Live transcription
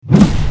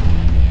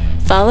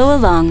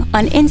follow along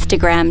on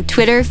Instagram,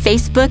 Twitter,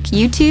 Facebook,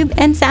 YouTube,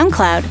 and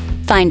SoundCloud.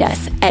 Find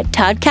us at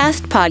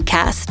Toddcast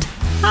Podcast.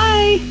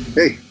 Hi.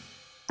 Hey.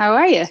 How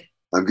are you?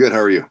 I'm good. How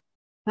are you?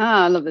 Oh,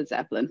 I love the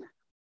Zeppelin.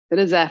 Bit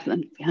of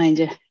Zeppelin behind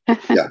you.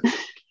 Yeah.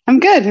 I'm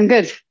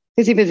good.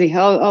 Busy.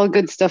 All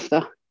good stuff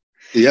though.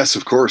 Yes,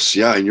 of course.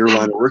 Yeah. In your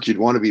line of work, you'd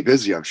want to be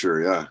busy, I'm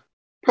sure. Yeah.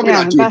 Probably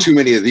not doing too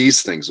many of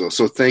these things though.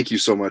 So thank you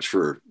so much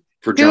for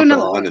jumping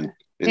on and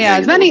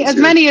as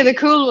many of the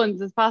cool ones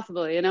as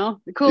possible,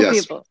 the cool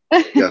people.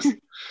 Yes.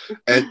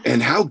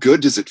 And how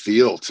good does it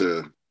feel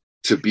to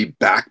be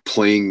back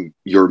playing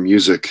your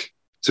music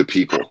to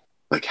people?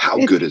 Like how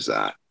good is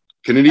that?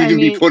 Can it even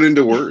be put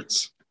into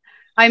words?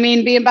 I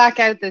mean, being back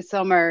out this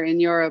summer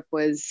in Europe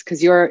was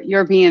because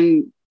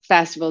European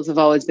festivals have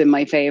always been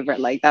my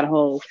favorite, like that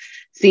whole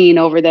scene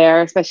over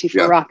there, especially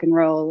for rock and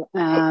roll.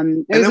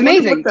 It was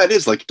amazing. What that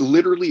is, like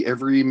literally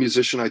every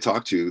musician I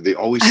talk to, they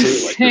always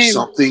say like there's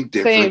something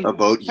different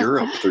about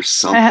Europe. There's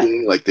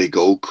something like they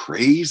go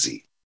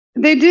crazy.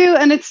 They do,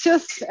 and it's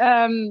just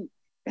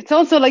it's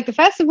also like the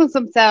festivals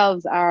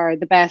themselves are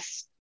the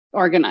best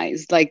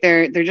organized. Like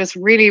they're just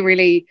really,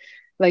 really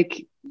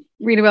like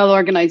really well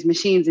organized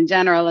machines in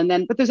general. And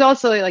then, but there's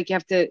also like, you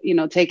have to,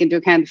 take into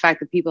account the fact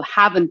that people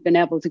haven't been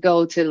able to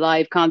go to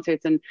live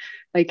concerts and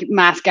like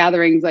mass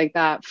gatherings like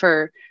that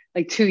for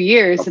like 2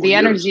 years. So the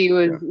energy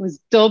was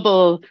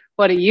double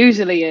what it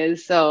usually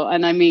is. So,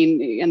 and I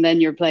mean, and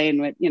then you're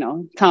playing with,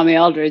 Tommy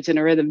Aldridge in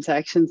a rhythm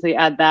section. So you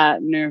add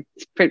that and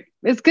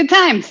it's good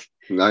times.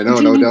 I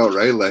know, no doubt,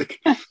 right? Like,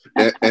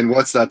 and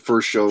what's that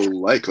first show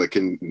like? Like,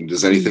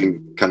 does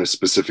anything kind of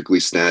specifically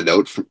stand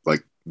out from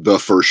like the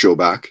first show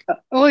back?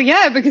 Well,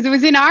 yeah, because it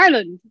was in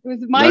Ireland. It was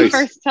my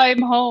first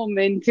time home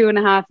in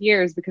 2.5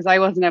 years because I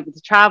wasn't able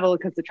to travel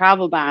because the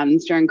travel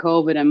bans during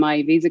COVID and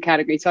my visa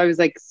category. So I was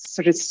like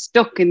sort of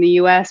stuck in the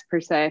US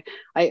per se.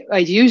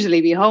 I'd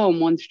usually be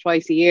home once or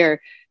twice a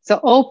year. So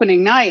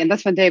opening night, and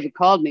that's when David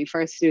called me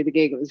first to do the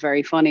gig. It was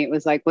very funny. It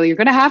was like, well, you're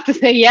going to have to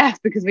say yes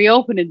because we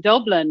open in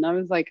Dublin. I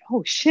was like,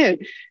 oh shit,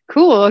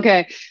 cool.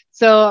 Okay.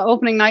 So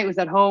opening night was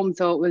at home.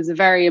 So it was a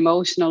very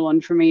emotional one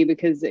for me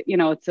because, it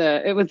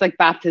was like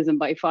baptism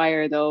by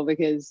fire though,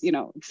 because,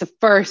 it's the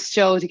first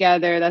show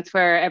together. That's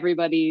where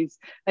everybody's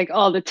like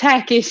all the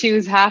tech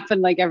issues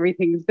happen, like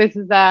everything's this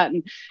is that.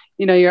 And,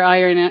 you're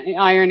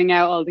ironing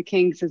out all the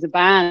kinks as a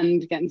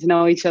band, getting to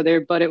know each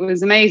other. But it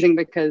was amazing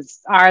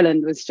because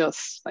Ireland was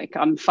just like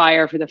on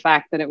fire for the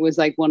fact that it was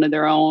like one of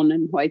their own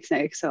in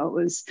Whitesnake. So it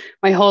was,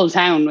 my whole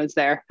town was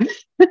there.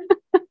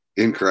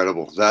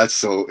 Incredible. That's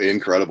so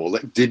incredible.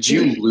 Did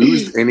you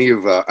lose any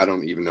of, I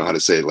don't even know how to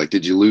say it. Like,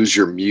 did you lose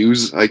your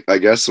muse, I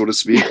guess, so to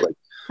speak, like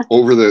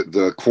over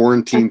the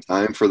quarantine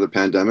time for the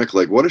pandemic?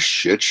 Like, what a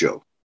shit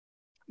show.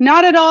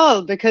 Not at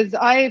all, because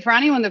for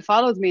anyone that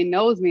follows me and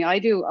knows me, I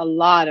do a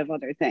lot of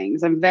other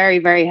things. I'm very,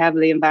 very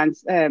heavily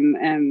advanced,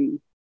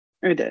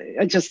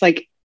 just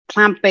like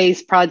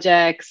plant-based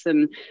projects,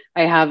 and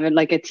I have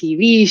like a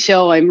TV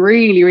show. I'm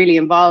really, really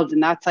involved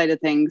in that side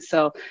of things.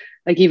 So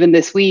like even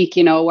this week,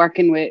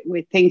 working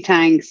with think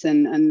tanks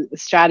and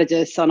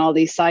strategists on all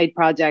these side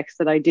projects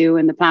that I do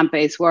in the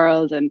plant-based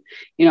world and,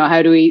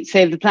 how do we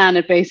save the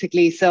planet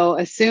basically. So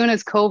as soon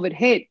as COVID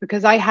hit,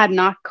 because I had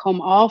not come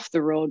off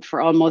the road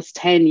for almost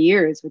 10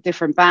 years with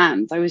different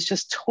bands, I was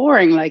just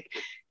touring like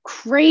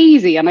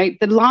crazy. And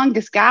the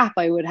longest gap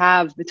I would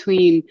have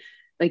between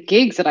like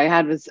gigs that I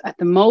had was at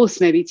the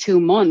most maybe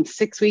 2 months,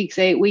 6 weeks,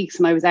 8 weeks,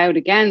 and I was out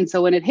again.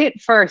 So when it hit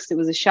first, it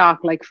was a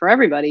shock like for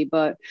everybody,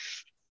 but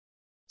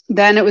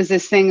then it was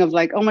this thing of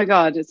like, oh my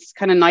God, it's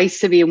kind of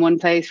nice to be in one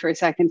place for a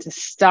second, to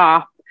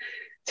stop,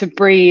 to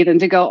breathe, and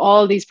to go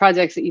all these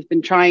projects that you've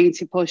been trying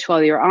to push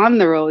while you're on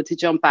the road, to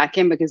jump back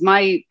in. Because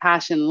my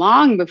passion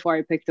long before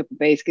I picked up a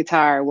bass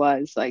guitar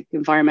was like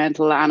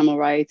environmental, animal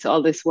rights,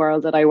 all this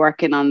world that I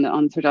work in on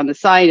the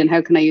side, and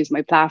how can I use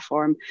my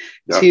platform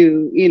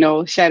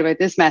to, shout about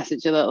this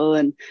message a little.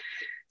 And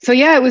so,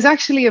 yeah, it was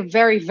actually a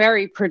very,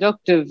 very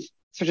productive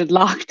sort of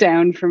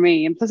lockdown for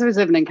me. And plus I was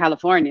living in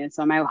California,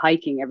 so I'm out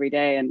hiking every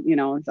day. And,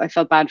 I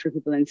felt bad for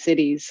people in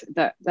cities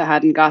that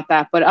hadn't got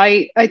that. But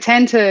I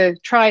tend to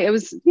try, it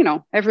was,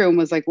 everyone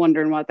was like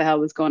wondering what the hell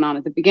was going on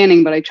at the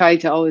beginning, but I tried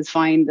to always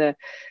find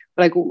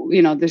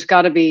there's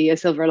got to be a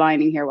silver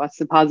lining here. What's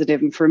the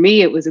positive? And for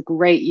me, it was a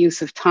great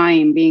use of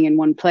time being in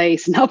one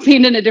place, not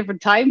being in a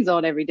different time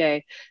zone every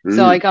day.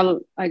 So I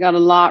got a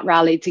lot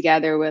rallied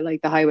together with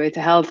like the Highway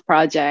to Health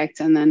project,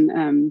 and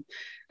then,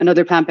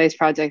 another plant-based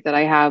project that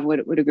I have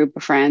with a group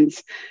of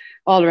friends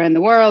all around the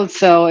world.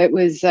 So it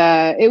was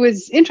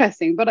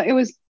interesting, but it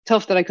was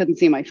tough that I couldn't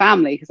see my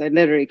family because I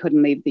literally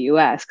couldn't leave the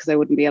US because I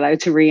wouldn't be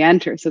allowed to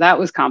re-enter. So that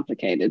was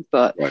complicated,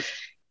 but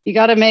you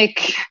got to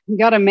make,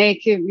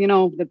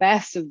 the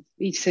best of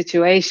each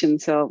situation.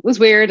 So it was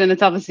weird. And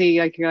it's obviously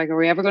like, you're like, are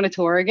we ever going to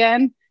tour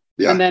again?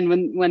 Yeah. And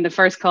then when the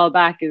first call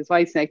back is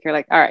Whitesnake, you're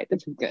like, all right,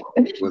 this is good.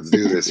 Let's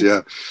do this.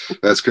 Yeah.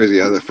 That's crazy.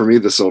 Yeah. For me,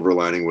 the silver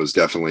lining was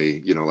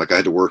definitely, like I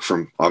had to work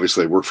from home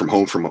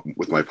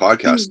with my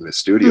podcast in the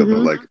studio, but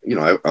like,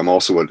 I'm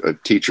also a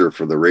teacher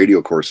for the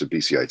radio course at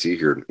BCIT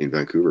here in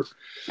Vancouver.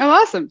 Oh,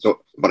 awesome.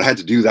 So, but I had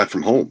to do that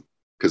from home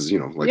because,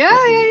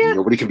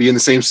 nobody can be in the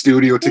same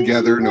studio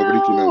together. Nobody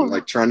can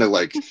like trying to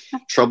like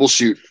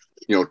troubleshoot,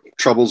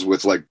 troubles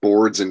with like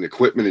boards and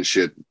equipment and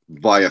shit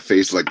via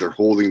face, like they're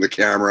holding the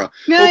camera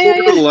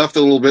over to the left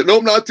a little bit.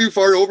 Nope, not too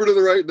far, over to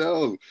the right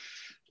now.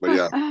 But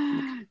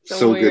yeah,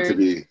 so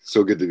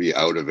good to be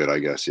out of it, I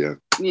guess. Yeah.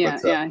 Yeah.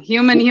 But, yeah.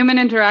 Human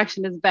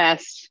interaction is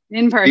best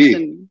in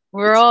person.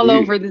 We're all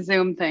over the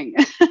Zoom thing.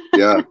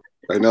 Yeah,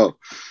 I know.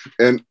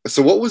 And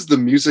so what was the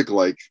music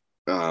like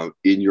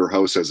in your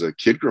house as a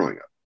kid growing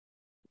up?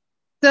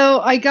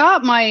 So I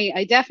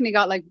definitely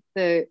got like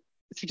the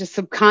sort of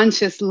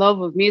subconscious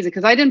love of music,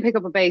 because I didn't pick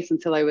up a bass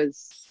until I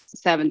was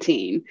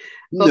 17.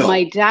 But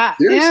my dad,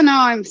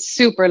 I'm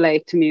super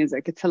late to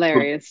music. It's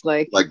hilarious.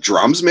 Like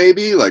drums,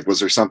 maybe. Like, was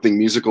there something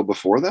musical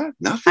before that?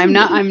 Nothing.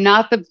 I'm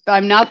not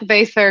the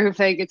bass player who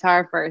played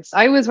guitar first.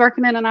 I was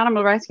working in an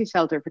animal rescue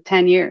shelter for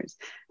 10 years.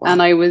 Wow.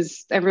 And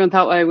everyone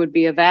thought I would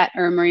be a vet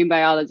or a marine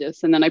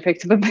biologist. And then I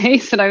picked up a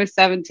bass when I was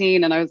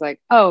 17 and I was like,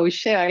 oh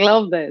shit, I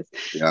love this.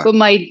 Yeah. But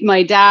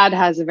my dad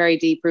has a very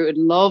deep rooted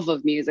love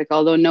of music,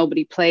 although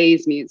nobody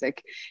plays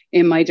music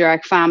in my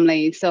direct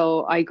family.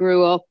 So I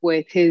grew up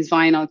with his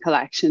vinyl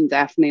collection,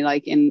 definitely,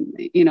 like in,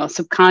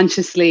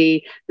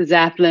 subconsciously, the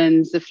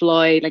Zeppelins, the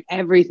Floyd, like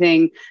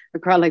everything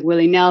across, like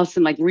Willie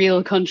Nelson, like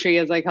real country,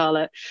 as I call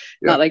it,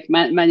 not like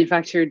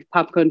manufactured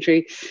pop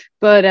country.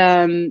 But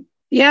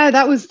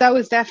that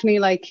was definitely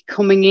like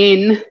coming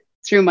in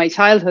through my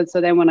childhood. So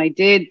then when I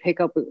did pick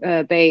up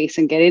a bass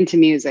and get into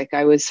music,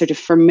 I was sort of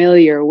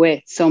familiar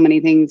with so many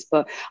things,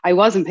 but I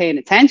wasn't paying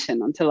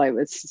attention until I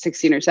was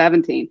 16 or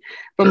 17.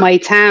 But my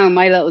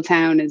little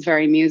town is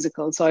very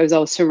musical. So I was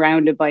always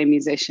surrounded by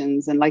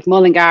musicians, and like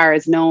Mullingar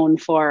is known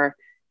for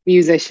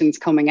musicians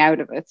coming out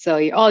of it.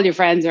 So all your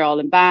friends are all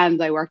in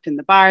bands. I worked in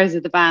the bars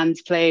that the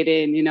bands played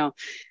in,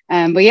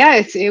 but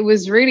yeah, it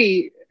was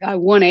really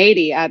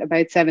 180 at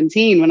about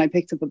 17 when I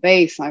picked up a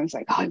bass. I was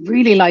like, oh, I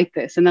really like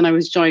this. And then I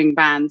was joining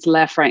bands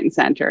left, right, and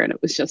center. And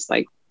it was just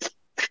like,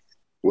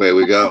 way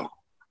we go.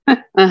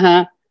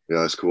 Yeah,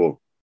 that's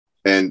cool.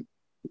 And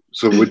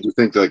so would you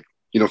think, like,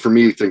 for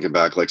me, thinking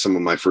back, like some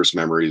of my first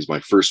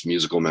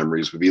musical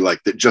memories would be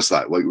like that, just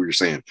that, what you were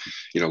saying,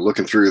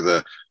 looking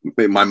through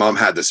my mom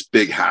had this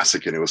big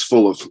hassock and it was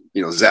full of,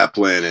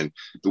 Zeppelin and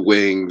the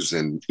Wings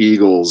and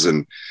Eagles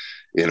and,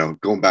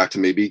 going back to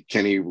maybe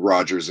Kenny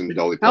Rogers and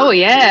Dolly Parton. Oh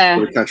yeah,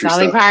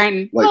 Dolly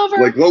Parton.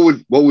 Like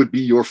what would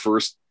be your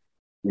first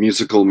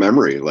musical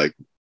memory? Like,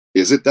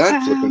 is it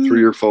that flipping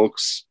through your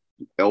folks'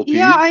 LP?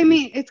 Yeah, I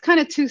mean, it's kind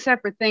of two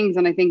separate things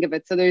when I think of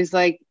it. So there's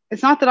like,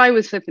 it's not that I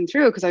was flipping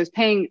through because I was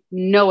paying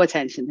no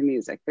attention to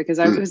music, because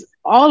I was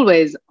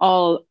always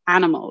all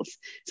animals.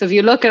 So if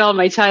you look at all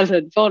my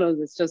childhood photos,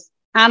 it's just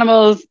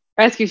animals,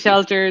 rescue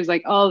shelters,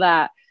 like all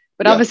that.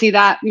 But obviously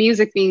that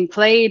music being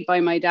played by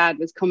my dad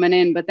was coming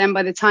in. But then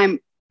by the time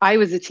I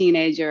was a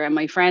teenager and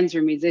my friends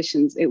were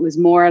musicians, it was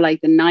more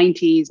like the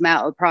 90s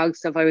metal prog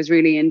stuff. I was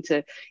really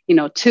into,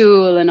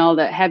 Tool and all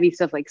that heavy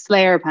stuff like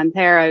Slayer,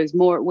 Pantera. I was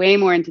way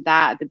more into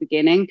that at the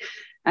beginning.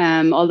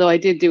 Although I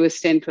did do a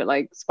stint with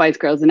like Spice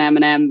Girls and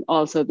Eminem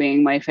also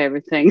being my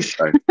favorite things.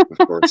 Right, of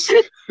course.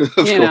 Of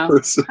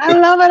course. I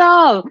love it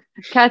all.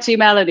 Catchy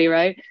melody,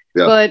 right?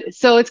 Yeah. But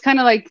so it's kind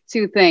of like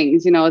two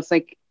things, it's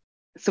like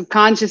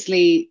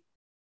subconsciously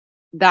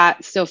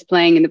that stuff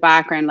playing in the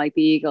background, like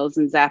the Eagles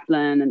and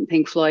Zeppelin and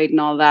Pink Floyd and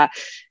all that,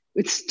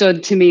 it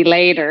stood to me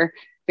later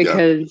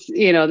because,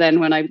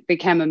 then when I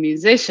became a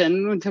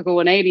musician, I took a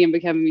 180 and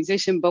became a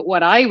musician. But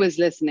what I was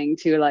listening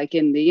to, like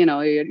in the,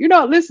 you're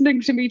not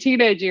listening to me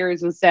teenage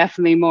years, was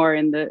definitely more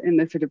in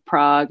the sort of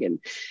prog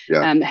and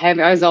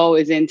heavy. I was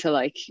always into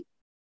like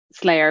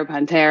Slayer,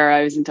 Pantera.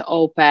 I was into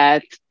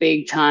Opeth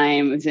big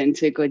time. I was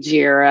into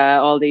Gojira,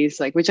 all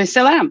these, like, which I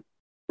still am.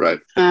 Right.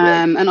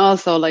 And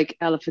also like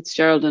Ella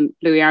Fitzgerald and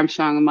Louis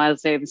Armstrong and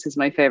Miles Davis is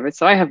my favorite.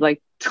 So I have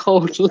like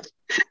total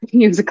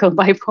musical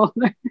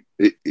bipolar.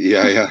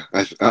 Yeah.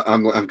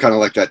 I'm kind of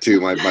like that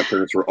too. My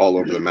parents were all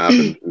over the map,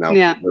 and now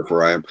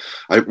therefore I am.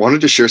 I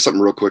wanted to share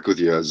something real quick with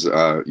you, as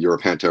you're a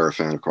Pantera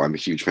fan. Of course, I'm a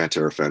huge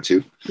Pantera fan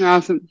too.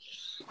 Awesome.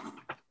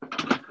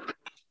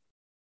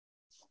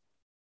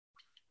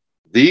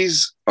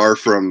 These are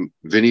from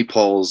Vinnie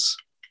Paul's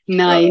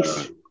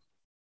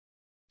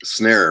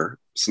snare.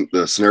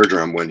 The snare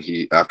drum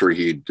after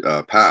he'd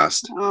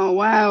passed. Oh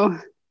wow!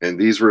 And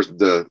these were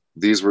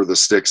the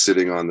sticks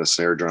sitting on the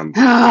snare drum.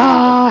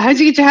 Oh, how'd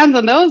you get your hands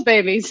on those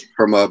babies?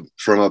 From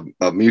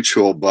a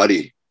mutual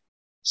buddy.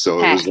 So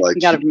it was like,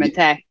 you got it from a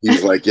tech.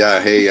 He's like,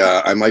 yeah, hey,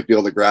 I might be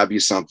able to grab you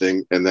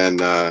something. And then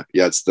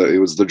it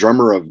was the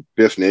drummer of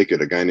Biff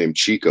Naked, a guy named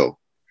Chico.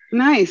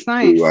 Nice.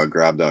 Who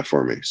grabbed that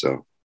for me.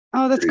 So.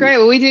 Oh, that's great.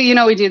 Well, we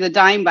do the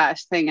Dime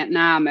Bash thing at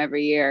NAMM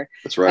every year.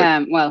 That's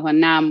right. Well, when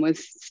NAMM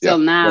was still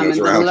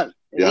NAMM,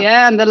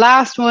 Yeah, and the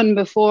last one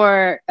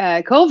before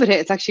COVID hit,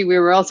 it's actually, we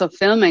were also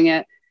filming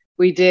it.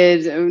 We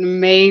did an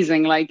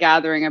amazing like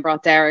gathering. I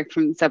brought Derek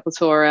from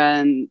Sepultura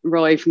and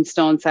Roy from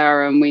Stone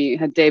Sour, and we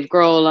had Dave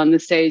Grohl on the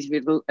stage.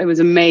 It was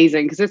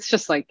amazing because it's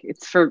just like,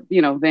 it's for,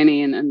 you know,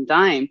 Vinny and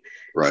Dime.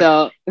 Right.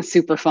 So it's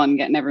super fun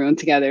getting everyone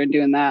together and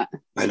doing that.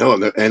 I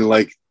know. And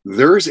like,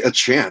 there's a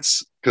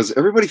chance, because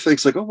everybody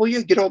thinks like, oh, well,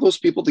 yeah, get all those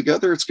people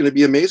together, it's going to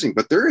be amazing.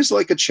 But there is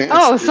like a chance.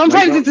 Oh,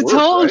 sometimes it's a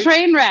total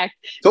train wreck.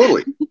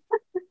 Totally.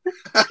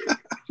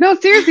 No,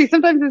 seriously,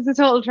 sometimes it's a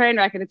total train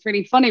wreck, and it's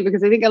really funny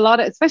because I think a lot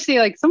of, especially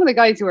like some of the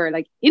guys who are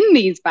like in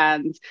these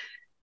bands,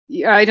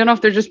 I don't know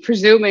if they're just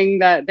presuming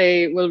that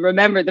they will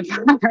remember the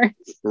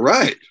parts.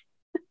 Right.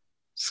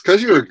 It's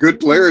because you're a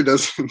good player,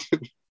 doesn't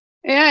it?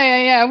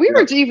 Yeah. We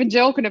were even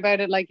joking about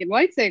it, like in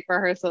Whitesnake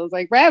rehearsals.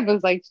 Like Reb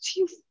was like,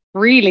 "Do you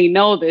really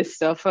know this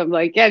stuff?" I'm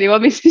like, "Yeah, do you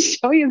want me to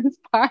show you this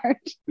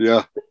part?"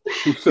 Yeah.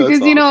 Because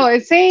awesome. You know,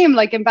 it's same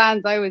like in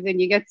bands I was in,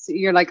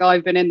 you're like, "Oh,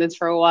 I've been in this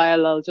for a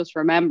while, I'll just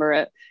remember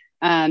it."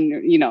 And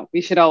you know,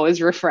 we should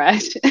always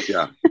refresh.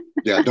 Yeah.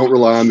 Don't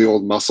rely on the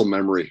old muscle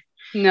memory.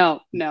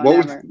 No.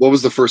 What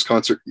was the first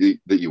concert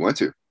that you went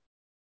to?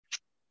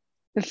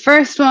 The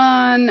first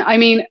one, I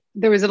mean,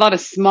 there was a lot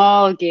of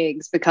small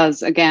gigs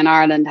because, again,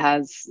 Ireland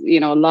has, you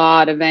know, a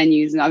lot of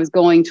venues, and I was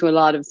going to a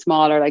lot of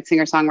smaller like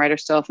singer-songwriter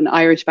stuff. An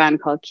Irish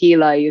band called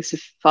Keela, I used to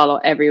follow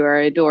everywhere.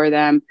 I adore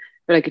them.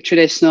 They're like a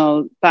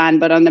traditional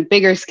band, but on a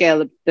bigger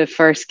scale, the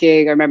first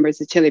gig I remember is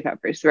the Chili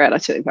Peppers, the Red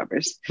Hot Chili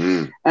Peppers,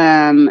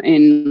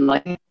 in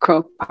like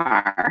Croke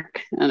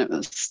Park, and it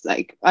was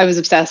like, I was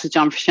obsessed with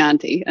John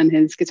Frusciante and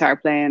his guitar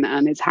playing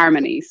and his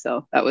harmony.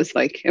 So that was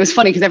like, it was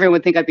funny because everyone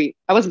would think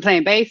I wasn't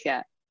playing bass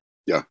yet.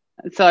 Yeah.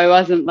 So I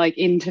wasn't like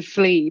into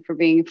Flea for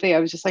being Flea. I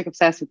was just like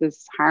obsessed with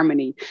this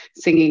harmony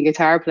singing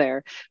guitar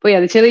player. But yeah,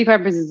 the Chili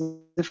Peppers is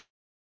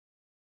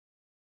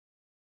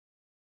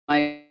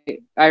I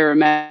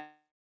remember.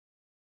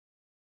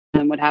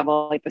 And would have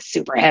all like the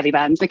super heavy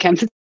bands that came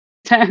to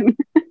town.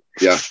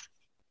 Yeah,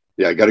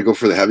 I got to go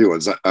for the heavy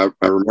ones. I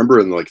remember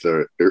in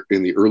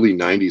the early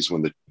 '90s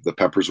when the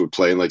Peppers would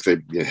play, and like they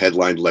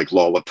headlined like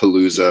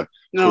Lollapalooza,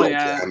 Pearl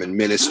Jam, and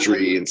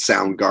Ministry and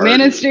Soundgarden.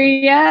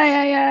 Ministry,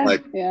 yeah.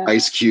 Like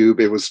Ice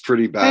Cube, it was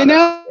pretty bad. I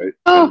know.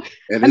 Right?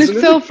 And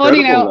it's so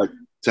funny now. Like,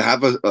 to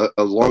have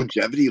a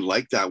longevity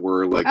like that,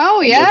 where like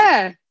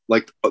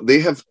like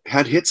they have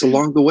had hits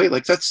along the way.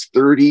 Like that's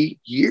 30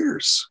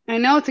 years. I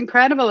know, it's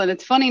incredible. And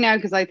it's funny now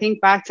because I think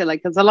back to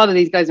like, because a lot of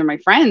these guys are my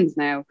friends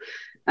now,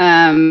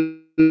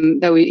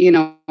 that we, you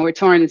know, we're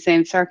touring the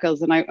same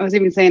circles. And I was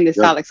even saying this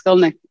to Alex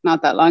Skolnick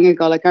not that long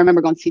ago. Like I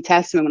remember going to see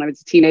Testament when I was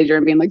a teenager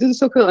and being like, this is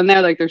so cool. And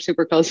now like they're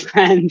super close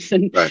friends,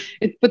 and but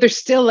they're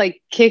still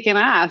like kicking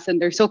ass,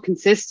 and they're so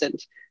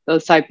consistent.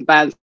 Those type of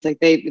bands, like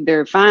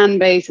their fan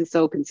base is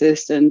so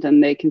consistent,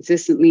 and they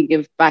consistently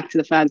give back to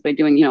the fans by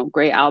doing, you know,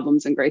 great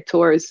albums and great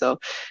tours. So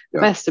the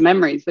best of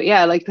memories. But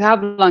yeah, like to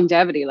have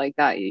longevity like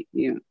that, you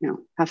know,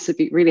 has to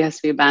be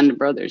a band of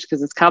brothers,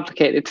 because it's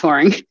complicated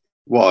touring.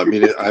 Well, I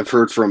mean, I've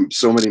heard from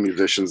so many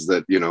musicians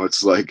that, you know,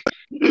 it's like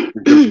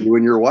just you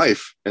and your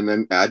wife, and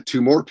then add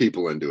 2 more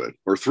people into it,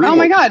 or 3. Oh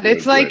my God,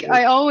 it's like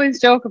I always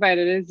joke about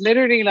it. It's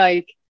literally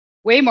like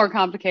way more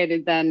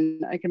complicated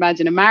than I can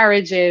imagine a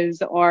marriage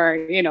is, or,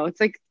 you know,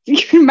 it's like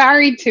you're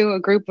married to a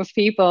group of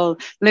people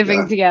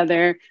living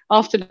together,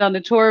 often on a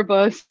tour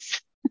bus.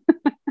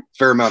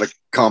 Fair amount of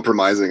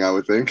compromising, I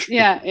would think.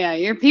 Yeah.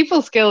 Your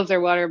people skills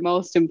are what are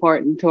most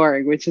important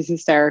touring, which is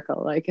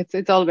hysterical. Like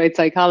it's all about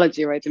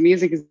psychology, right? The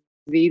music is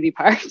the easy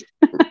part.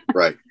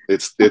 Right.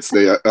 It's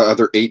the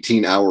other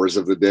 18 hours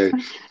of the day.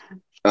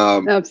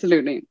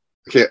 Absolutely.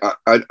 Okay,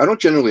 I don't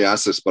generally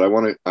ask this, but I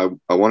want to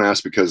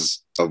ask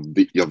because of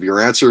your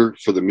answer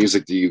for the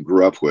music that you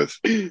grew up with.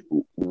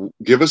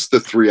 Give us the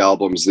 3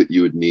 albums that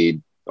you would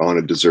need on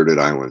a deserted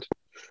island.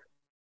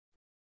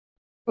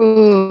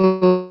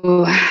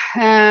 Ooh,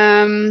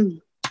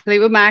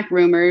 Fleetwood Mac,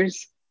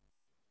 Rumors.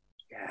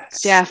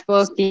 Yes. Jeff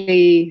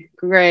Buckley,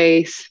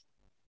 Grace.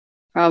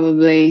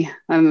 Probably.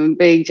 I'm a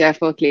big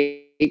Jeff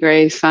Buckley,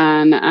 Grace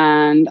fan,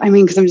 and I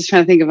mean, because I'm just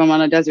trying to think if I'm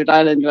on a desert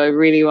island, do I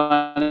really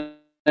want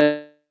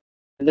to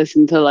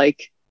listen to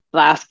like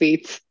blast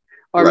beats,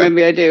 or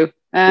maybe I do.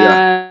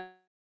 I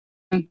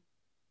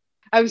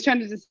was trying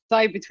to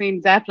decide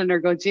between Zeppelin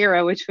or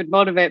Gojira, which would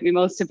motivate me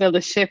most to build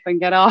a ship and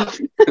get off.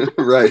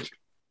 Right.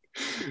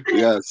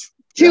 Yes.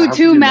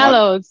 Two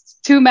mellows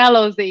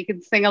that you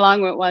can sing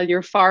along with while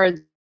you're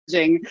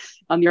foraging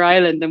on your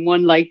island, and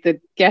one like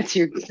that gets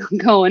you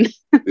going.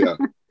 Yeah.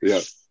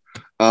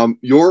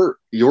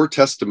 Your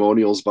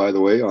testimonials, by the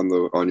way,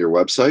 on your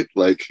website,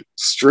 like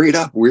straight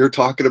up, we're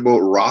talking about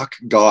rock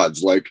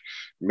gods like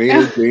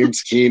Maynard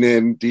James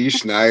Keenan, Dee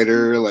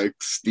Snider, like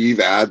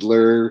Steve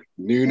Adler,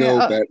 Nuno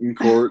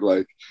Bettencourt.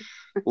 Like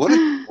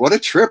what a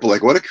trip!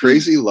 Like what a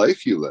crazy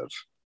life you live.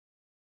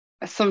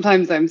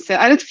 Sometimes I'm sick,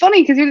 and it's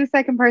funny because you're the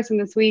second person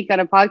this week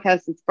on a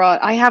podcast that's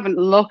brought. I haven't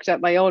looked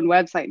at my own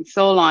website in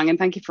so long, and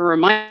thank you for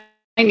reminding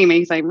me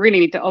because I really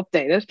need to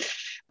update it.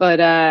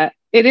 But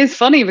it is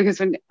funny because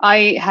when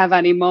I have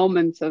any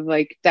moments of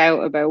like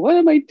doubt about what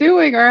am I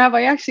doing or have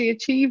I actually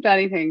achieved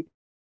anything,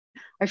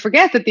 I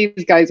forget that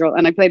these guys are all,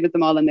 and I played with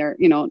them all and they're,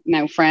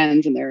 now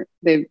friends, and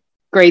they've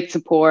great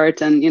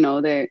support, and,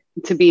 they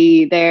to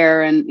be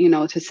there and,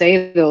 to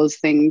say those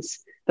things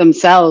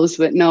themselves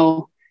with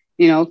no,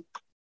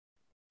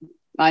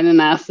 I didn't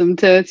ask them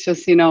to. It's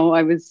just, I know,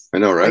 right?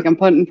 Like, I'm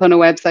putting a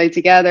website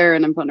together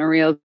and I'm putting a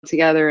reel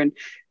together, and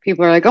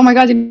people are like, oh my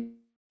God, you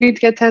need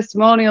to get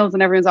testimonials,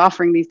 and everyone's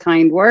offering these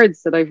kind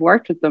words that I've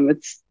worked with them.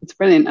 It's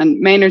brilliant. And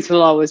Maynard's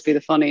will always be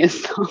the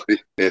funniest.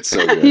 It's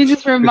so good. You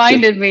just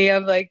reminded me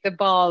of like the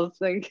balls,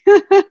 like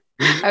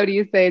how do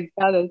you say it in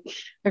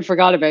Spanish? I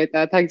forgot about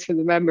that. Thanks for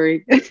the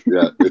memory.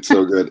 Yeah, it's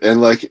so good. And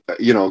like,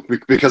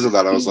 because of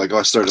that, I was like,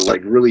 I started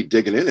like really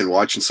digging in and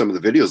watching some of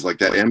the videos, like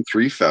that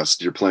M3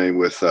 Fest you're playing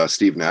with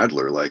Steve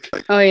Nadler, like.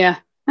 Oh yeah.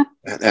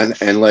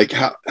 and like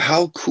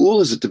how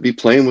cool is it to be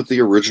playing with the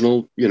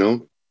original,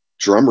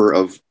 drummer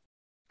of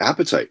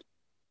Appetite?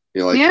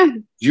 Yeah. Do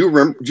you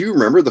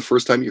remember the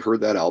first time you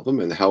heard that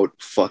album and how it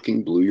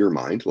fucking blew your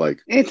mind?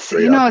 Like,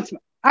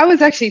 I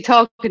was actually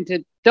talking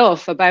to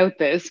Duff about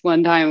this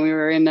one time. We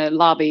were in a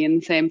lobby in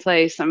the same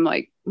place. I'm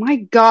like, my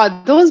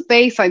God, those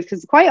bass lines,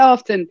 because quite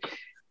often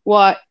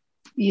what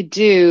you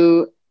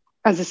do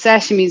as a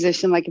session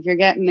musician, like if you're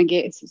getting a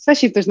gig,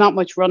 especially if there's not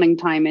much running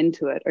time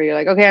into it, or you're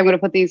like, okay, I'm going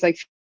to put these like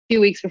few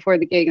weeks before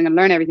the gig, I'm going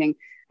to learn everything.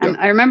 And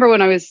I remember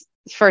when I was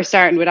first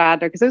starting with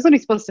Adler, because I was only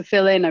supposed to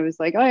fill in, I was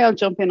like, oh yeah, I'll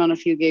jump in on a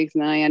few gigs,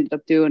 and then I ended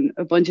up doing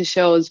a bunch of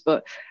shows,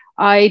 but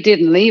I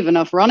didn't leave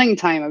enough running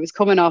time. I was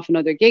coming off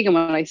another gig, and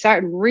when I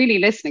started really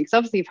listening, because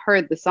obviously you've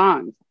heard the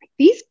songs,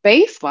 these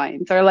bass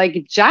lines are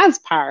like jazz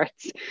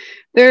parts.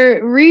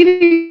 They're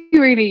really,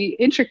 really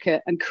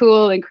intricate and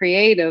cool and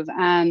creative,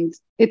 and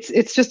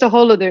it's just a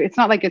whole other, it's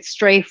not like it's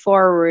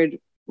straightforward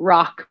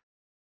rock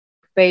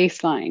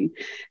bass line.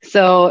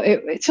 So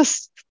it's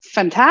just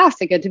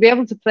fantastic, and to be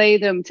able to play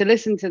them, to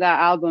listen to that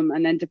album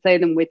and then to play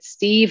them with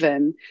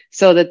Stephen,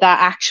 so that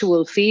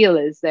actual feel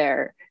is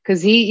there,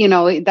 because he,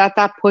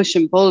 that push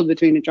and pull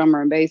between the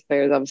drummer and bass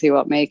player is obviously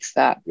what makes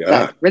that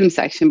rhythm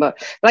section.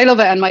 But I love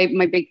it, and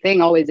my big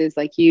thing always is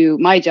like,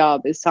 my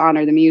job is to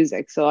honor the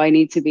music, so I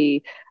need to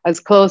be as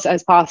close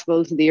as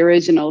possible to the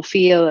original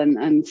feel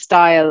and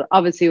style,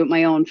 obviously with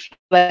my own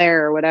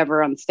flair or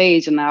whatever on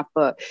stage and that.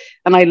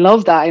 And I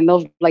love that. I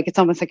love, like, it's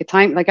almost like a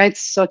time, like I had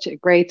such a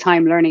great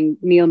time learning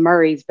Neil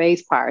Murray's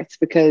bass parts,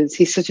 because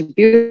he's such a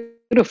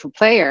beautiful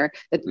player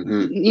that,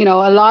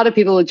 a lot of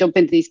people will jump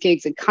into these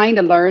gigs and kind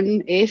of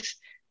learn it,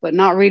 but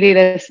not really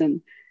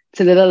listen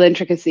to the little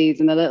intricacies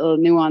and the little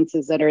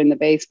nuances that are in the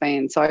bass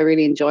playing. So I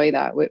really enjoy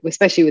that,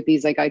 especially with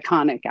these like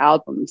iconic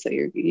albums that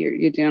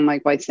you're doing,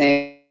 like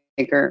Whitesnake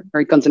or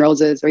Guns N'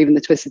 Roses, or even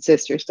the Twisted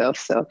Sister stuff.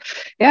 So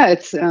yeah,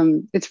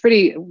 it's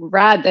pretty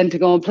rad then to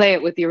go and play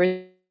it with the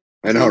original.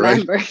 I know,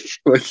 right?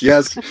 Like,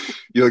 yes,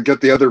 you'll get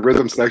the other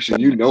rhythm section,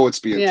 it's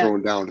being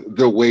thrown down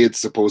the way it's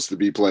supposed to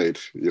be played,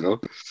 It's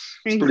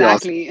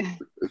exactly. Pretty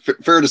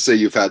awesome. Fair to say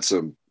you've had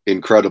some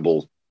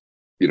incredible,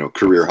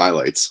 career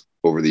highlights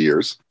over the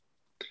years.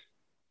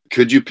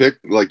 Could you pick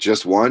like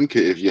just one,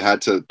 if you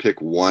had to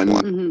pick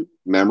one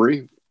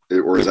memory,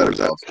 or is that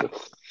exhaustive?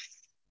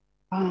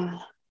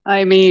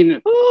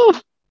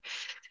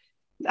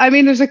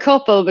 There's a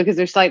couple, because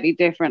they're slightly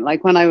different.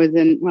 Like when I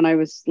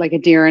was like a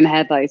deer in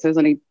headlights, I was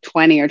only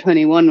 20 or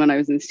 21 when I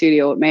was in the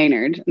studio with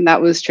Maynard. And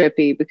that was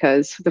trippy,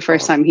 because the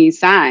first time he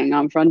sang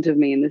on front of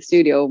me in the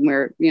studio, and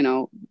we're,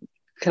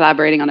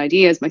 collaborating on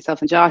ideas, myself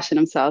and Josh and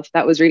himself,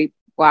 that was really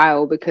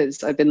wow,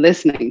 because I've been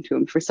listening to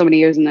him for so many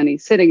years, and then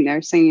he's sitting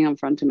there singing in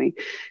front of me,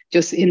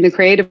 just in the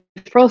creative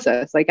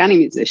process, like any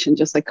musician,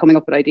 just like coming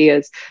up with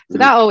ideas. So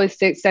that always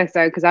sticks out,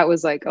 because that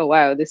was like, oh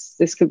wow,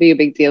 this could be a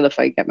big deal if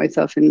I get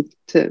myself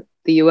into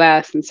the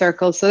US and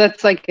circles. So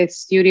that's like a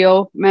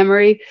studio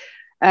memory.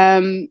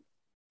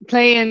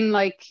 Playing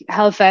like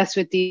Hellfest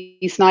with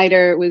Dee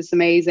Snider was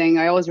amazing.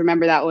 I always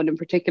remember that one in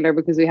particular,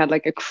 because we had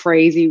like a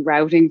crazy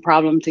routing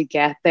problem to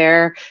get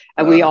there,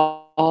 and we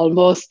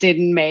almost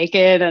didn't make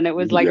it, and it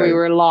was like we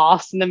were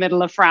lost in the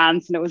middle of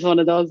France, and it was one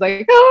of those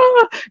like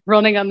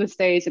running on the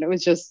stage, and it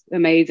was just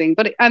amazing.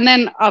 And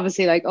then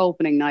obviously like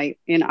opening night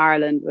in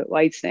Ireland with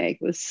Whitesnake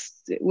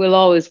will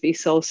always be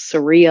so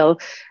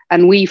surreal.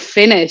 And we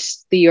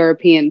finished the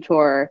European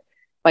tour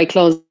by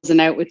closing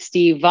out with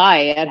Steve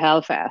Vai at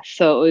Hellfest.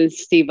 So it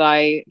was Steve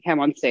Vai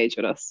came on stage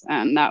with us,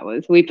 and I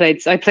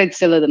played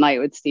Still of the Night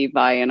with Steve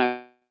Vai, and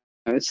I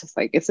was just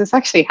like, is this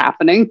actually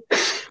happening?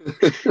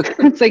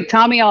 It's like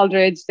Tommy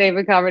Aldridge,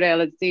 David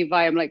Coverdale, and Steve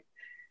Vai. I'm like,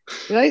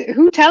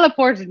 who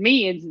teleported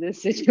me into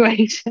this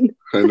situation?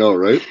 I know,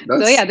 right?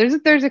 So yeah,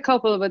 there's a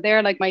couple, but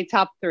they're like my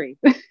top three.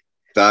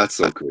 That's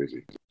so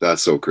crazy.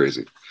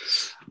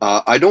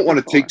 I don't want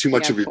to take too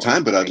much of your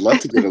time, but I'd love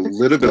to get a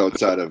little bit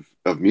outside of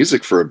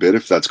music for a bit,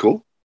 if that's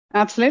cool.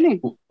 Absolutely.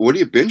 What are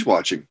you binge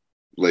watching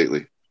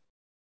lately?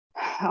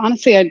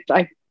 Honestly,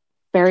 I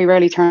very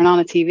rarely turn on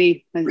a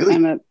TV.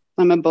 Really?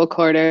 I'm a book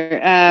hoarder.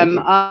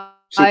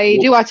 I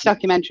do watch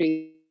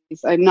documentaries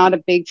I'm not a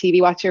big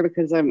TV watcher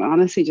because I'm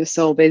honestly just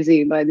so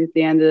busy by the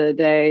end of the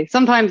day.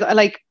 Sometimes I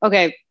like,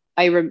 okay,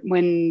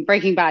 when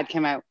Breaking Bad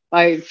came out,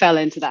 I fell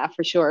into that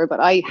for sure, but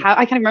I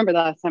can't remember the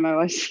last time I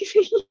watched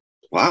TV.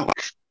 Wow.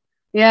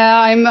 Yeah,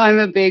 I'm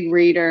a big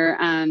reader,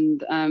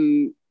 and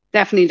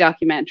definitely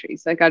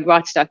documentaries. Like I'd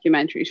watch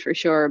documentaries for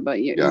sure,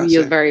 but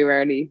you'll very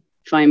rarely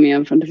find me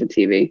in front of a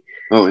TV.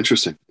 Oh,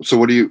 interesting. So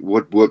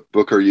what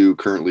book are you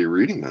currently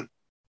reading then?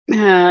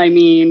 I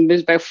mean,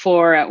 there's about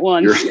 4 at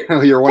once.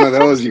 You're one of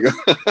those. You go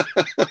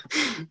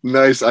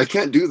nice. I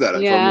can't do that.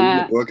 If Yeah. I'm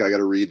reading a book, I got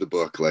to read the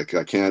book. Like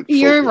I can't.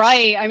 You're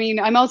right. I mean,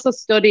 I'm also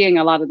studying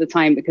a lot of the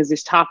time because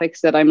there's topics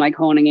that I'm like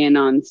honing in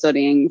on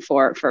studying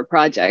for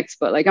projects.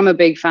 But like, I'm a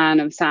big fan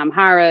of Sam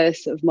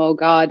Harris, of Mo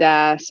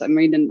Gawdat. I'm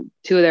reading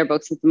 2 of their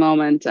books at the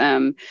moment.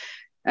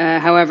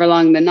 However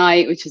Long the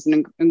Night, which is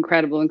an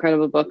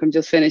incredible book I'm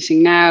just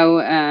finishing now.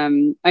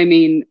 I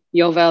mean,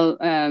 Yuval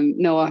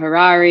Noah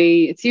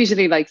Harari. It's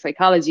usually like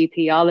psychology,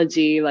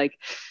 theology, like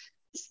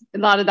a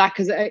lot of that,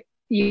 because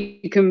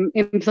you can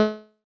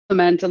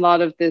implement a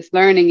lot of this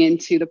learning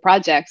into the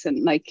projects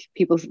and like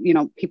people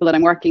that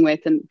I'm working with,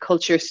 and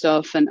culture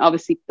stuff, and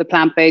obviously the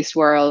plant-based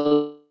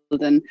world,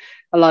 and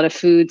a lot of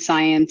food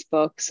science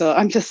books. So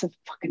I'm just a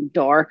fucking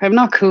dork. I'm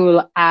not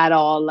cool at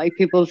all. Like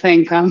people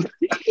think I'm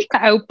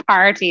out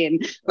partying.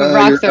 You're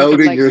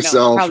outing like,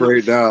 yourself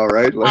right now,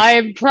 right? Like,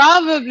 I'm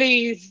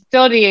probably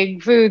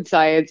studying food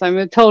science. I'm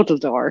a total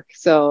dork.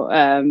 So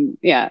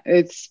yeah,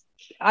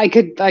 I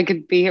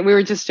could be. We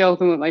were just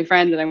joking with my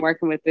friend that I'm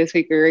working with this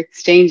week. We were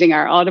exchanging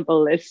our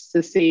Audible lists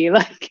to see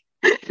like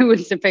who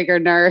was the bigger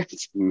nerd.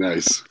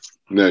 Nice.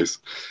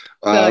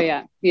 So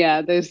yeah.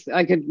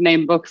 I could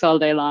name books all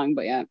day long,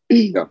 but yeah.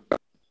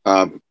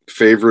 Yeah.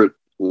 Favorite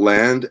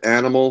land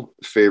animal,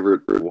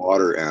 favorite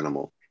water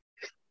animal.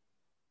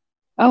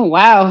 Oh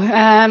wow.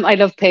 I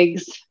love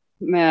pigs.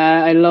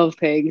 I love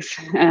pigs.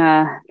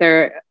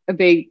 They're a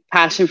big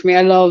passion for me.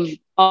 I love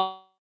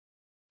all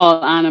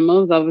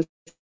animals. Obviously,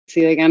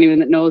 like anyone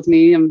that knows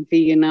me, I'm a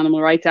vegan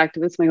animal rights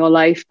activist my whole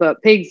life.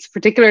 But pigs,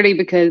 particularly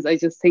because I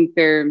just think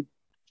they're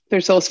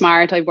so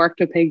smart. I've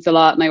worked with pigs a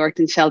lot, and I worked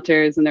in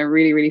shelters, and they're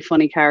really, really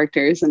funny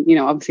characters. And,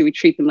 obviously we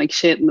treat them like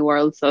shit in the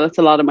world. So that's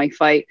a lot of my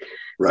fight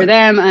for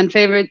them. And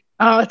favorite,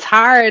 it's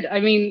hard. I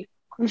mean,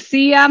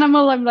 sea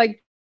animal, I'm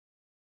like,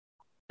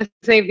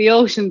 save the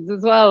oceans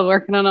as well,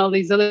 working on all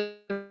these other.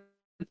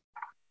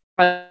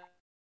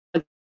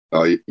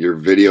 Oh, your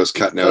video's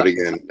cutting out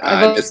again.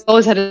 I've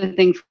always had a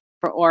thing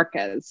for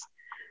orcas.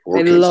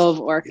 I love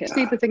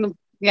orcas.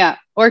 Yeah,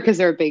 orcas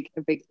are a big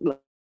love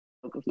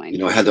of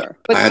mine.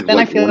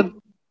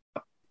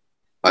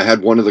 I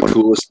had one of the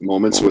coolest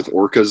moments with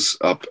orcas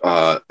up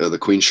the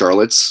Queen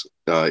Charlotte's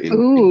in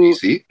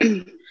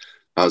BC.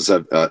 I was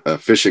at a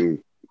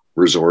fishing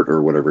resort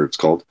or whatever it's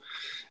called,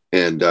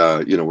 and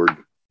we're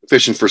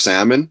fishing for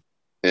salmon,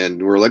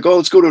 and we're like, oh,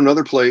 let's go to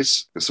another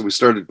place. And so we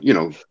started,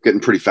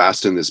 getting pretty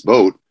fast in this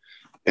boat,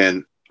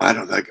 and I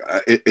don't like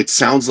it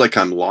sounds like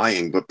I'm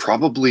lying, but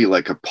probably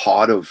like a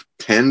pod of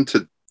 10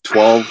 to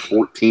 12,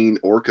 14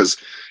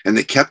 orcas, and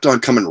they kept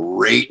on coming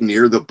right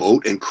near the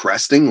boat and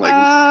cresting. Like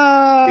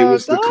it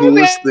was the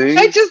coolest thing.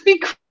 I'd just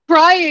be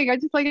crying. I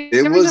just like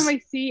every time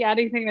I see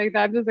anything like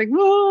that, I'm just like,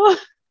 whoa.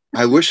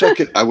 I wish I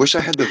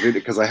had the video,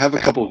 because I have a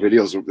couple of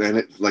videos and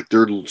it like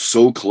they're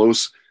so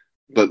close.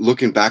 But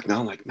looking back now,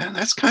 I'm like, man,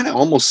 that's kind of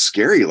almost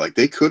scary. Like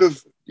they could have,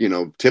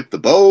 tipped the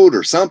boat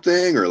or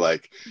something, or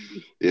like,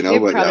 but yeah,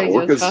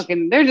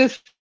 orcas. They're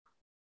just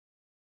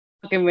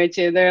fucking with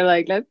you. They're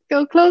like, let's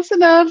go close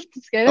enough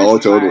to get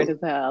us smart as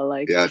hell.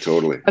 Like, yeah,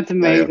 totally. That's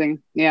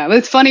amazing. Yeah. But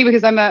it's funny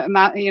because I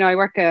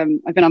work.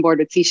 I've been on board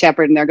with Sea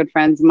Shepherd, and they're good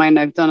friends of mine.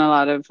 I've done a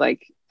lot of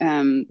like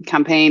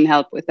campaign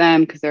help with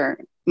them because they're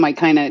my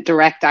kind of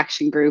direct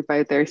action group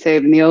out there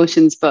saving the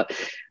oceans. But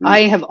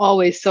I have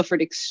always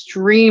suffered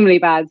extremely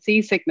bad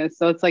seasickness,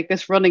 so it's like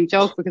this running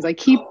joke because I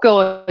keep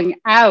going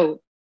out.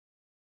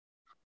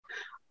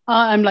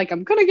 I'm like,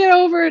 I'm gonna get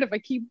over it. If I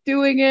keep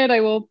doing it,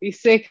 I won't be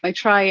sick. I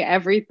try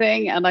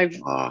everything, and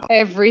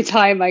every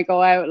time I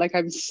go out, like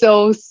I'm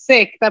so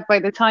sick that by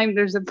the time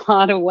there's a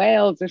pod of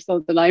whales or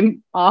something,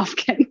 I'm off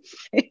getting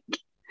sick.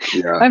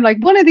 Yeah. I'm like,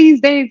 one of these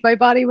days my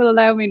body will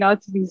allow me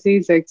not to be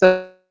seasick.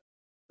 So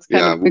it's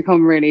kind of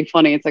become really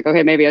funny. It's like,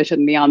 okay, maybe I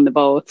shouldn't be on the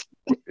boat.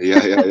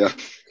 Yeah,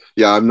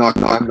 I'm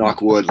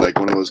knock wood, like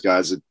one of those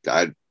guys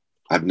that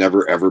I've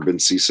never ever been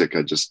seasick.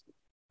 I just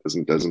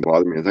doesn't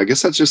bother me. I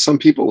guess that's just some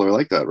people are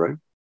like that, right?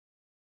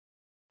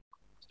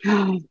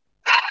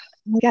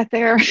 We'll get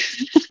there.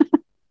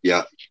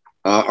 Yeah.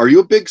 Are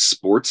you a big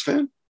sports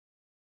fan?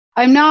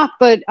 I'm not,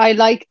 but I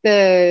like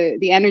the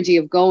energy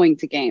of going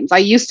to games. I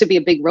used to be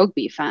a big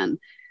rugby fan.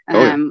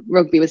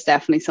 Rugby was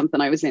definitely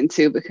something I was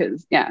into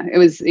because it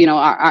was,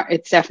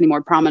 it's definitely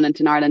more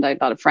prominent in Ireland. I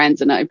had a lot of friends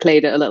and I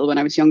played it a little when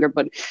I was younger,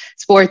 but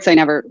sports I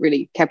never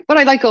really kept, but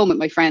I like going with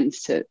my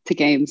friends to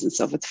games and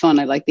stuff. It's fun.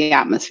 I like the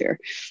atmosphere.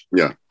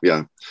 Yeah.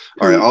 All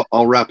right.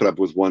 I'll wrap it up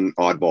with one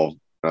oddball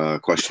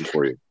question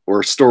for you, or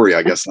a story,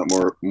 I guess, not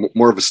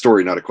more of a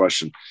story, not a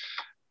question.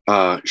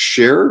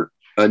 Share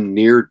a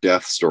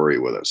near-death story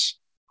with us.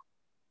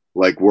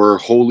 Like where,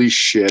 holy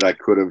shit, I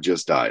could have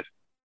just died.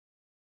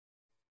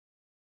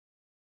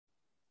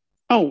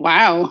 Oh,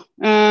 wow.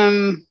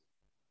 Trying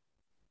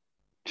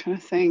to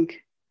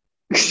think.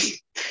 It's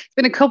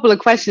been a couple of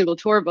questionable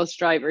tour bus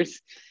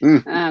drivers.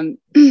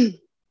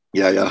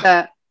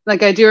 Yeah.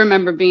 Like I do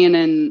remember being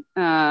in,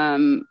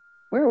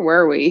 where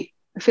were we?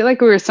 I feel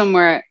like we were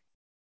somewhere,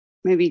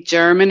 maybe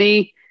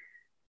Germany,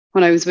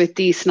 when I was with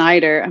Dee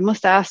Snider. I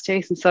must ask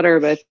Jason Sutter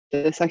about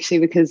this actually,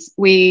 because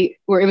it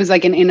was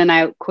like an in and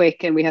out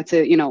quick, and we had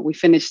to, we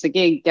finished the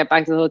gig, get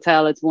back to the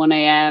hotel, it's 1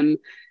 a.m.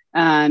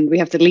 and we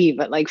have to leave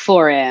at like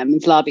 4 a.m.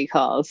 It's lobby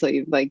call. So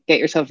you like get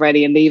yourself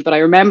ready and leave. But I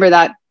remember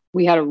that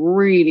we had a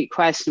really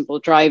questionable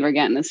driver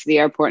getting us to the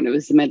airport, and it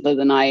was the middle of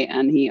the night,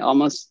 and he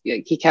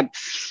kept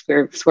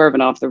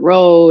swerving off the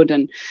road.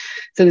 And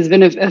so there's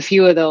been a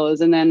few of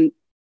those. And then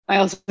I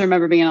also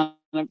remember being on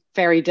a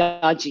very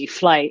dodgy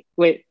flight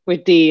with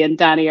Dee and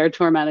Danny, our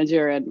tour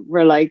manager, and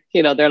we're like,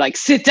 they're like,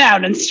 sit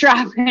down and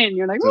strap in.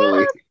 You're like,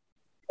 what's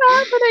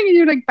happening? And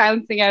you're like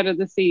bouncing out of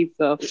the seat.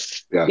 So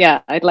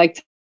yeah, I'd like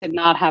to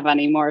not have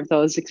any more of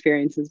those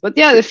experiences. But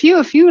yeah, a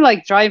few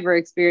like driver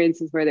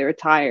experiences where they were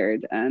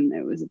tired and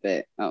it was a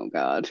bit, oh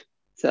God.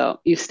 So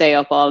you stay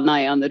up all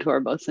night on the tour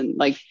bus and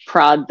like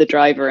prod the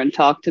driver and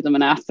talk to them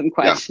and ask them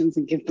questions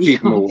and give them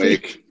keep them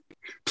awake.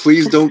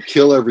 Please don't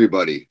kill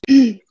everybody.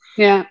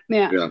 Yeah.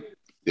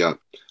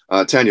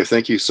 Tanya,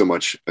 thank you so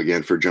much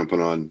again for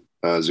jumping on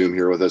Zoom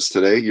here with us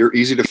today. You're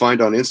easy to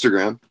find on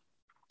Instagram,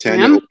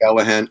 Tanya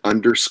O'Callahan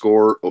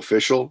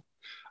 _official.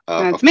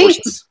 Of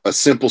course, a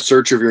simple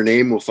search of your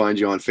name will find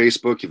you on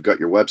Facebook. You've got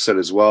your website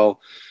as well.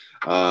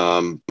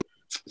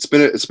 It's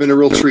been a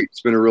real treat.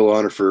 It's been a real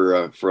honor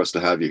for us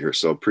to have you here.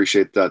 So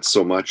appreciate that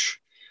so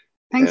much.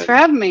 Thanks for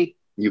having me.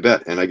 You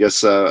bet. And I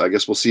guess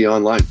we'll see you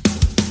online.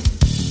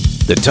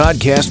 The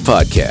Toddcast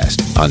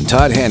Podcast on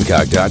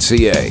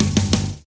toddhancock.ca.